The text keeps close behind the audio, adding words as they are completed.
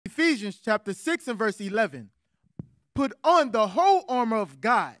Ephesians chapter 6 and verse 11. Put on the whole armor of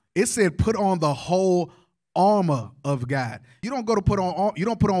God. It said put on the whole armor of God. You don't put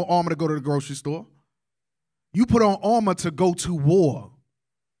on armor to go to the grocery store. You put on armor to go to war.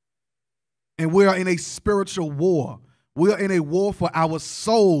 And we are in a spiritual war. We are in a war for our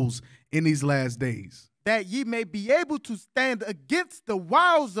souls in these last days. That ye may be able to stand against the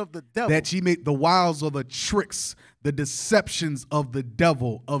wiles of the devil. That ye may, the wiles or the tricks, the deceptions of the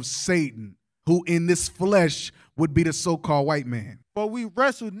devil, of Satan, who in this flesh would be the so-called white man. For we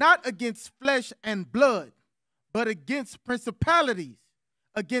wrestle not against flesh and blood, but against principalities,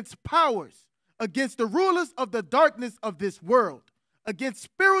 against powers, against the rulers of the darkness of this world, against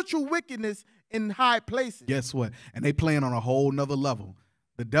spiritual wickedness in high places. Guess what? And they playing on a whole nother level.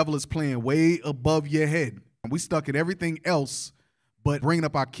 The devil is playing way above your head. We stuck at everything else but bringing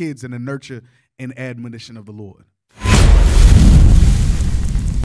up our kids in the nurture and admonition of the Lord.